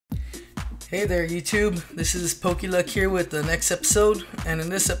Hey there YouTube, this is Pokeluck here with the next episode, and in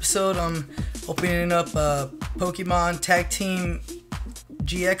this episode I'm opening up a Pokemon Tag Team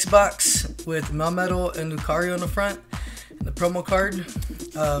GX box with Melmetal and Lucario on the front and the promo card.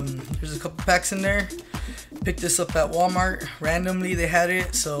 There's a couple packs in there. Picked this up at Walmart, randomly they had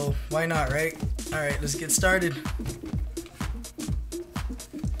it, so why not, right? Alright, let's get started.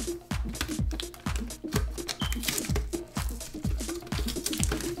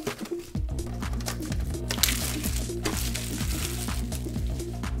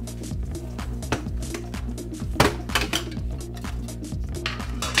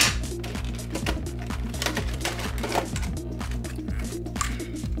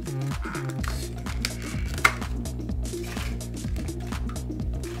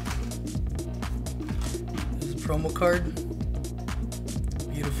 Promo card.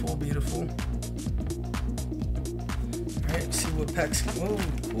 Beautiful, beautiful. Alright, see what packs. Oh,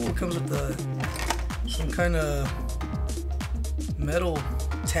 cool. It comes with some kind of metal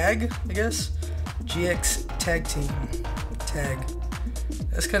tag, I guess. GX Tag Team tag.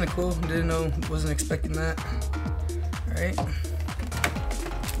 That's kind of cool. Didn't know, wasn't expecting that. Alright.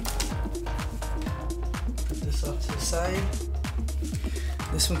 Put this off to the side.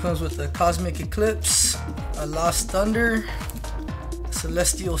 This one comes with the Cosmic Eclipse, a Lost Thunder,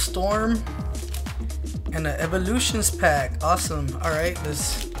 Celestial Storm, and an Evolutions pack. Awesome. Alright,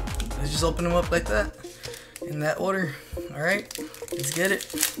 let's just open them up like that, in that order. Alright, let's get it.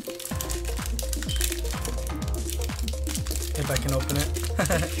 If I can open it.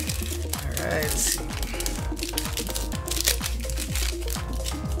 Alright, let's see.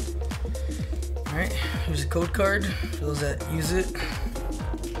 Alright, here's a code card for those that use it.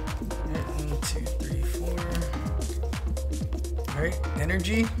 1, 2, 3, 4. Alright,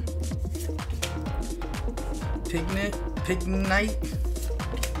 energy, Pignite,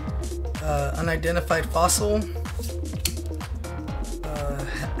 unidentified fossil,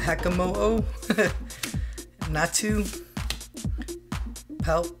 Hakamo'o, Natu,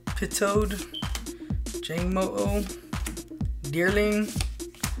 Palpitoad, Jangmo-o, Deerling,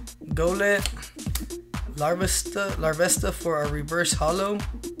 Golett, Larvesta for our reverse holo,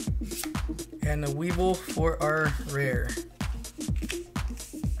 and a Weevil for our rare.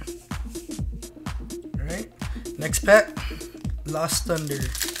 Alright, next pack, Lost Thunder.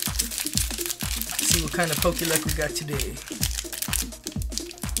 Let's see what kind of Pokeluck we got today.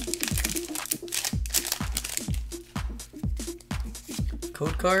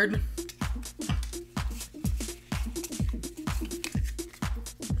 Code card.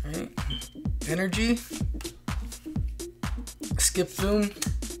 Alright, energy, Skiploom,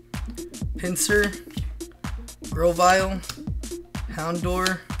 Pinsir, Grovyle,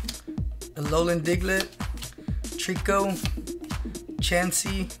 Houndour, Alolan Diglett, Trico,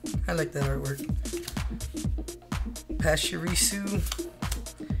 Chansey, I like that artwork, Pachirisu,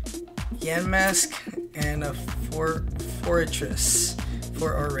 Yanmask, and a Fortress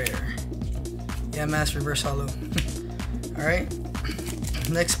for our rare. Yanmask reverse holo. Alright,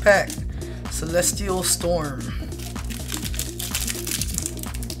 next pack, Celestial Storm.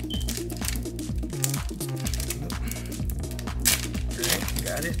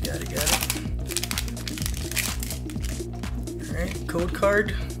 Got it. Alright, code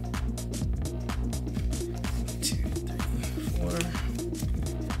card. 2, 3, 4.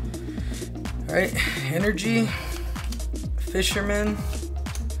 Alright, energy, Fisherman,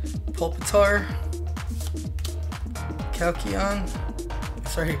 Pulpitar, Kecleon.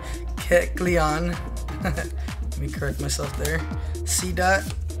 Let me correct myself there. Seedot,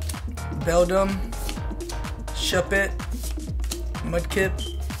 Beldum, Shuppet, Mudkip,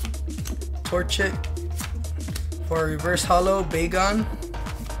 Torchic for our reverse holo, Bagon,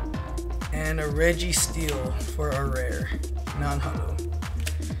 and a Registeel for our rare non-holo.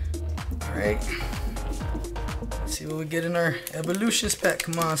 Alright, let's see what we get in our Evolutions pack.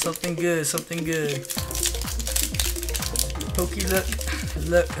 Come on, something good, something good. Pokeluck,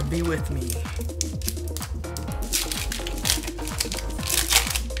 look, be with me.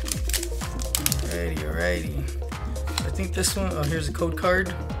 Alrighty. I think this one, oh, here's a code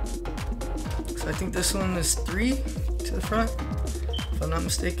card. So I think this one is 3 to the front, if I'm not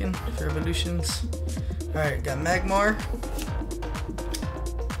mistaken, for Evolutions. Alright, got Magmar,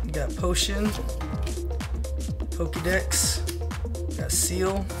 got Potion, Pokedex, got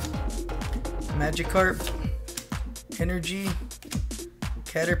Seal, Magikarp, Energy,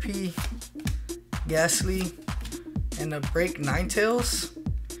 Caterpie, Ghastly, and a Break Ninetales,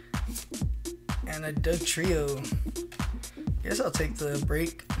 and a Dugtrio. Guess I'll take the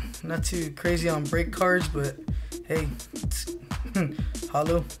break. Not too crazy on break cards, but hey,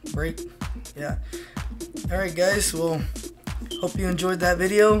 holo break. Yeah. Alright guys, well, hope you enjoyed that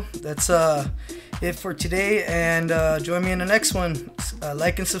video. That's it for today, and join me in the next one.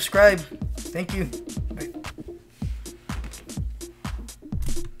 Like and subscribe. Thank you.